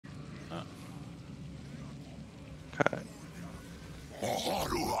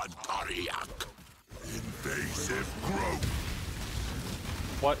Invasive growth.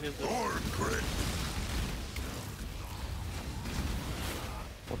 What is it?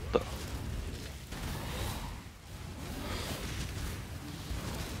 What the?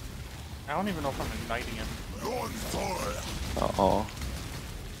 I don't even know if I'm igniting him. Uh-oh.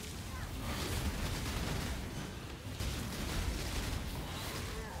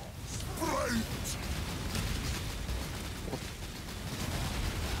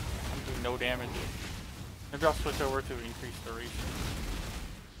 I'm doing no damage. Maybe I'll switch over to increase duration.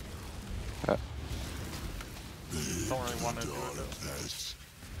 Don't really want to do it though.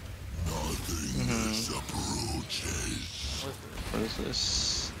 What is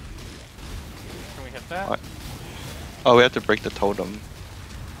this? Can we hit that? What? Oh, we have to break the totem.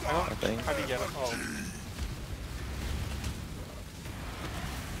 I think. How do you get it? Oh.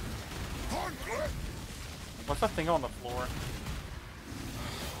 What's that thing on the floor?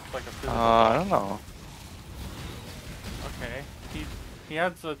 It's like a physical I don't know. Okay. He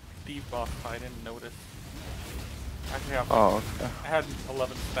adds a debuff I didn't notice. Actually, Oh, okay. I had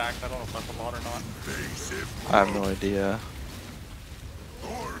 11 stacks. I don't know if that's a lot or not. I have no idea.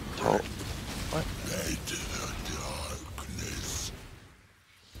 What?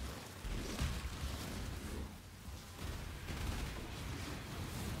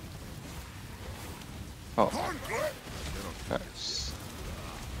 Oh. Nice.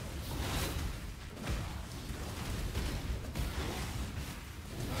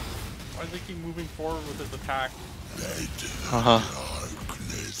 Why does he keep moving forward with his attack?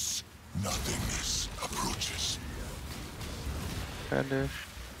 Darkness. Nothingness approaches. Brandish.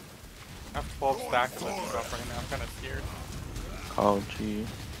 I have 12 stacks of that debuff right now. I'm kind of scared. Oh, gee.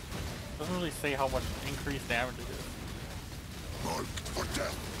 Doesn't really say how much increased damage it is. Marked for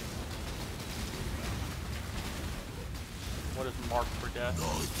death. What is marked for death?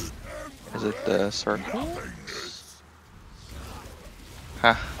 Is it the circle?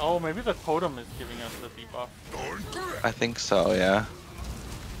 Huh. Oh, maybe the totem is giving us the debuff. I think so, yeah.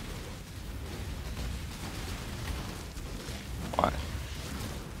 What?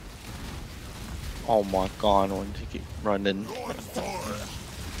 Oh my god, when did you keep running?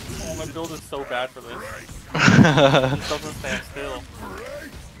 Oh, my build is so bad for this. It doesn't stand still.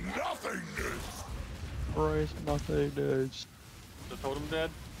 Brace nothingness. The totem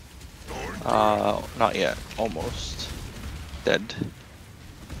dead? Not yet. Almost. Dead.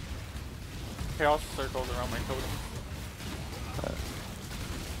 Chaos circles around my totem.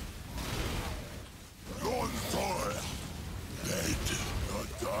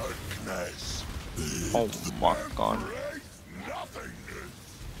 Oh my god.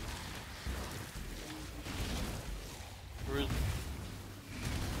 Where is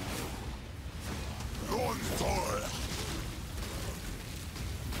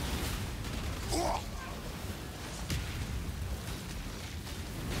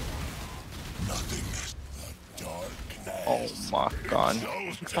Oh my god.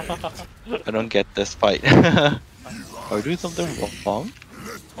 I don't get this fight. Are we doing something wrong?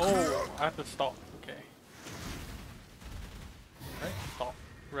 Oh, I have to stop. Okay. Right? Stop.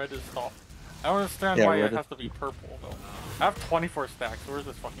 Red is stop. I don't understand why it has to be purple though. I have 24 stacks. Where's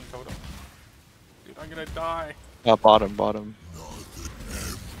this fucking totem? Dude, I'm gonna die. Bottom, bottom.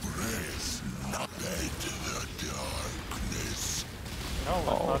 No,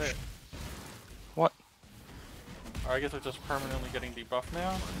 that's not it. What? Or I guess it's just permanently getting debuffed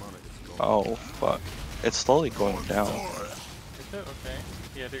now. Oh, fuck. It's slowly going down. Is it? Okay.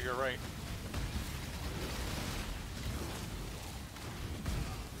 Yeah, dude, you're right.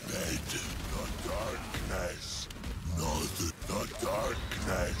 The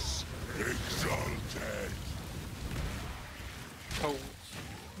darkness exalted. Oh,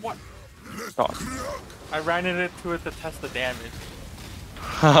 what? Oh. I ran into it to test the damage.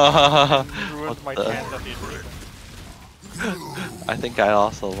 Ruined my chance at the achievement. I think I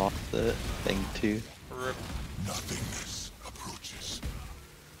also lost the thing too. Rip. Nothingness approaches.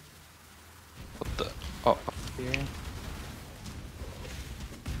 What the? Oh, up here.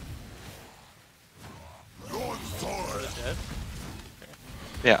 Is it dead? Okay.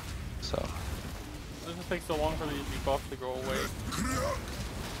 Yeah. So. Does it take so long for the debuff to go away?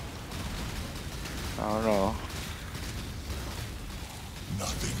 I don't know.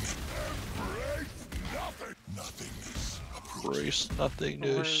 Nothingness. Nothingness approaches. Brace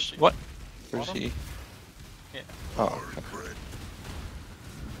nothingness. Where is he? What? Where's Bottom? he? Yeah. Oh. Okay.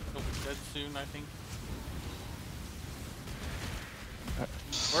 He'll be dead soon, I think.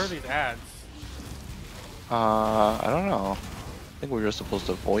 Where are these ads? I don't know. I think we were supposed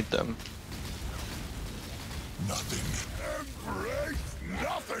to avoid them. Nothing. Embrace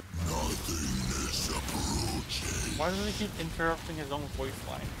nothing. Nothingness approaches. Why does he keep interrupting his own voice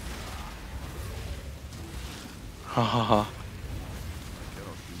line? Hahaha.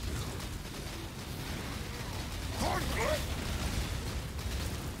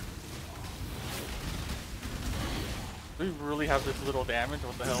 Do we really have this little damage?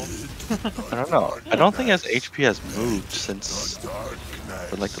 What the hell? I don't know. I don't think his HP has moved since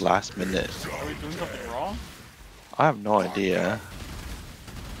for like the last minute. Are we doing something wrong? I have no idea.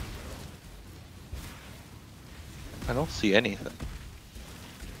 I don't see anything.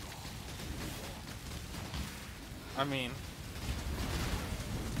 I mean,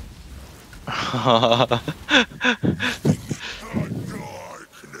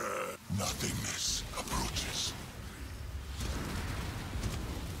 Nothingness approaches.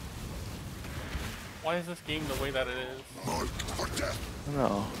 why is this game the way that it is? Marked for death. I don't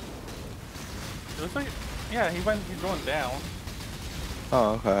know. It looks like, yeah, he's going down.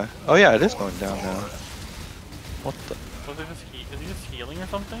 Oh, okay. Oh yeah, it is going down now. What the? Was it just is he just healing or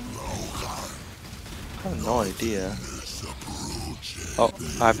something? I have no idea. Oh,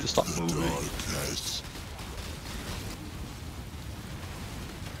 I have to stop moving. Darkness.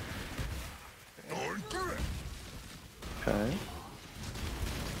 Okay.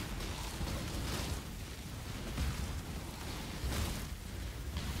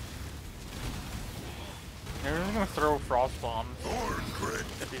 They're just gonna throw frost bombs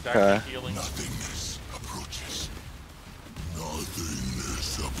if he's Okay. actually healing. Nothingness approaches.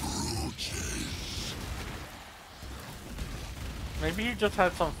 Nothingness approaches. Maybe he just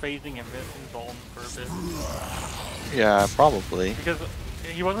had some phasing and missing zone for a bit. Yeah, probably. Because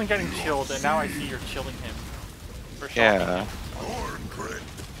he wasn't getting chilled, and now I see you're chilling him. For shocking Yeah. him.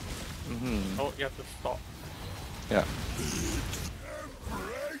 Mhm. Oh, you have to stop. Yeah.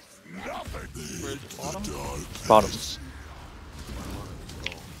 Where's the bottom? Bottoms.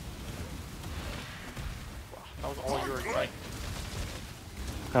 Wow, that was all yours, right?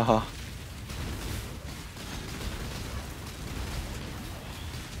 Haha.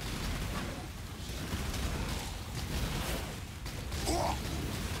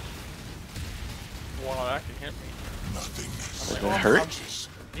 Wow, that can hit me. Nothingness. Did it hurt?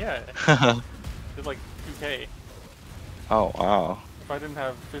 Yeah, it's like 2k. Oh wow. If I didn't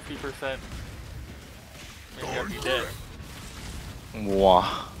have 50%, maybe I'd be dead.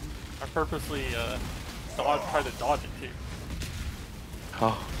 Wow. I purposely tried to dodge it too.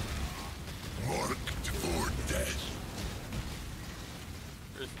 Oh. Marked for death.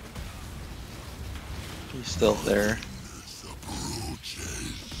 There's- He's still there. Nothingness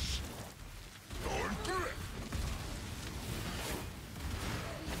approaches.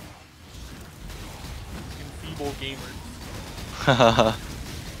 Enfeeble gamers. Haha.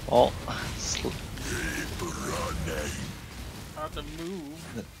 Well, Keep running. I have to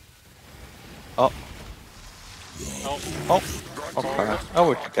move. oh, Oh, oh, okay. Oh,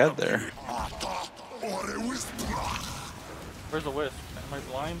 we're together. What it was. where's the wisp? Am I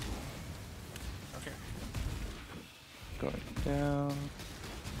blind? Okay. Going down.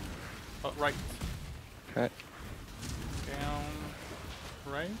 Oh, right. Okay. Down.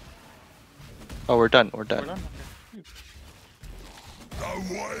 Right. Oh, we're done. We're We're done. done? Okay.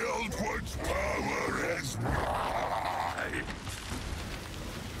 The wild one's power is mine.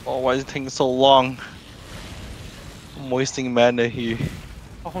 Oh, why is it taking so long? I'm wasting mana here.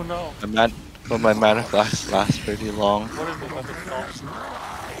 Oh no. My mana lasts pretty long. What is this other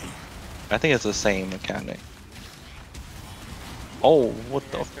stuff? I think it's the same mechanic. Oh, what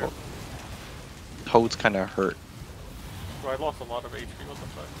the fuck? Toad's kind of hurt. Bro, I lost a lot of HP. What the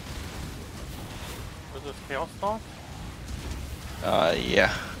fuck? Was this Chaos Stalk?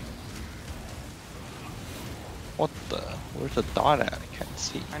 Yeah. What the? Where's the dot at? I can't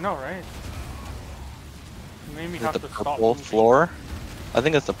see. I know, right? You made me Is it have the to stop purple moving. floor? I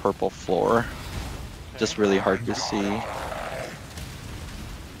think it's the purple floor. Just Okay. really hard to see.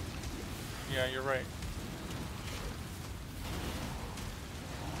 Yeah, you're right.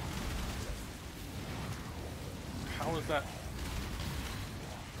 How is that?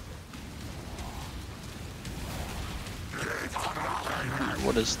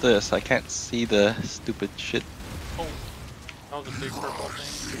 What is this? I can't see the stupid shit. Oh, that was a big purple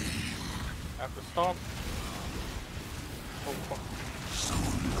thing. I have to stop. Oh,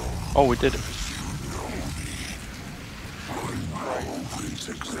 fuck. Oh, we did it. Always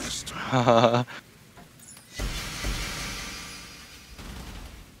exist.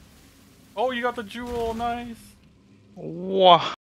 Oh, you got the jewel, nice. Wow.